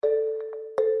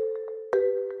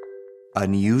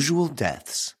Unusual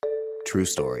deaths. True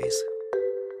stories.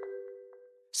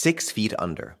 6 feet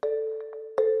under.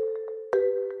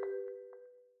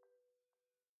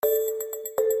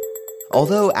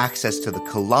 Although access to the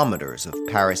kilometers of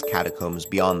Paris catacombs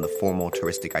beyond the formal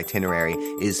touristic itinerary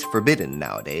is forbidden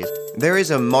nowadays, there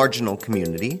is a marginal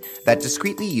community that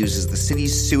discreetly uses the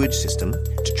city's sewage system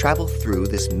to travel through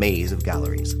this maze of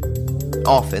galleries.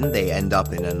 Often, they end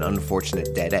up in an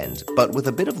unfortunate dead end, but with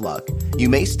a bit of luck, you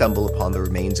may stumble upon the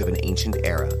remains of an ancient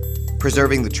era,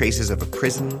 preserving the traces of a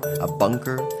prison, a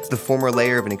bunker, the former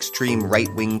lair of an extreme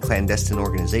right-wing clandestine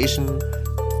organization.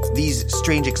 These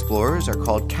strange explorers are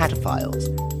called cataphiles,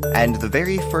 and the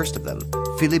very first of them,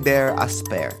 Philibert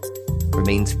Aspère,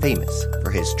 remains famous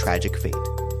for his tragic fate.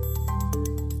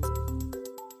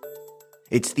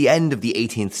 It's the end of the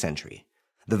 18th century.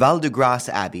 The Val-de-Grâce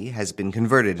Abbey has been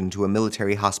converted into a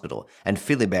military hospital, and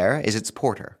Philibert is its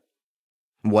porter.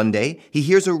 One day, he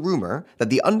hears a rumor that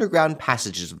the underground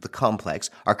passages of the complex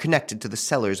are connected to the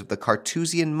cellars of the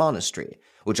Carthusian monastery,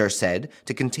 which are said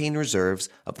to contain reserves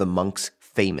of the monks'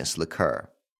 famous liqueur.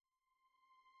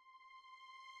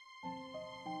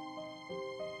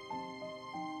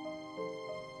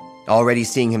 Already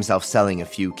seeing himself selling a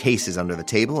few cases under the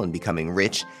table and becoming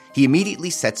rich, he immediately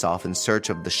sets off in search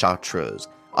of the Chartreuse,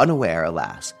 unaware,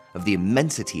 alas, of the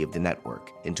immensity of the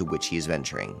network into which he is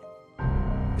venturing.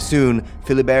 Soon,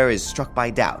 Philibert is struck by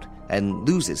doubt and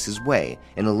loses his way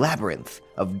in a labyrinth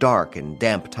of dark and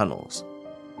damp tunnels.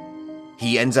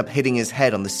 He ends up hitting his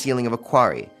head on the ceiling of a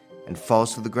quarry and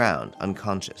falls to the ground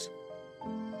unconscious.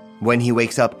 When he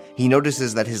wakes up, he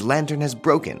notices that his lantern has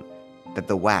broken, that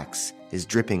the wax is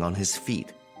dripping on his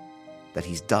feet, that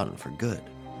he's done for good.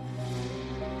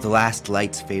 The last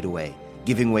lights fade away,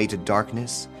 giving way to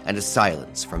darkness and a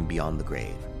silence from beyond the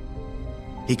grave.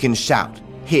 He can shout,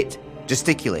 hit,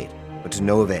 gesticulate, but to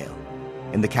no avail.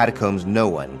 In the catacombs, no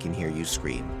one can hear you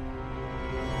scream.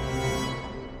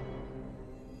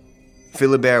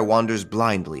 Philibert wanders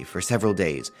blindly for several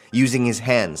days, using his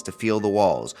hands to feel the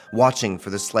walls, watching for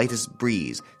the slightest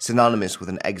breeze synonymous with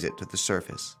an exit to the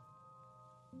surface.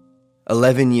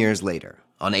 11 years later,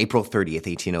 on April 30th,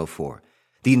 1804,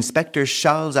 the inspector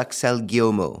Charles-Axel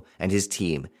Guillemot and his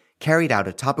team carried out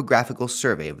a topographical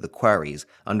survey of the quarries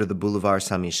under the Boulevard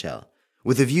Saint-Michel,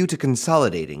 with a view to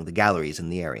consolidating the galleries in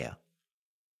the area.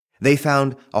 They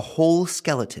found a whole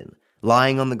skeleton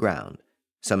lying on the ground,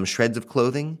 some shreds of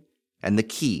clothing, and the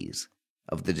keys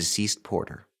of the deceased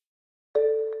porter.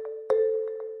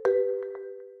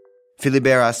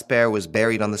 Philibert Aspère was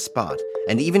buried on the spot,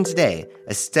 and even today,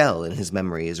 a stele in his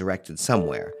memory is erected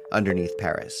somewhere underneath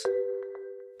Paris.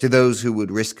 To those who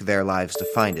would risk their lives to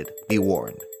find it, be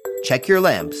warned. Check your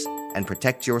lamps and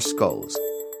protect your skulls,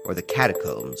 or the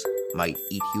catacombs might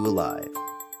eat you alive.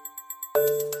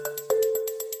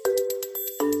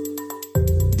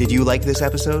 Did you like this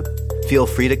episode? Feel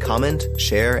free to comment,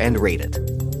 share, and rate it.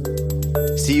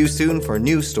 See you soon for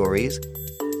new stories.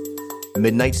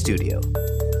 Midnight Studio,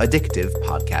 addictive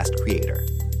podcast creator.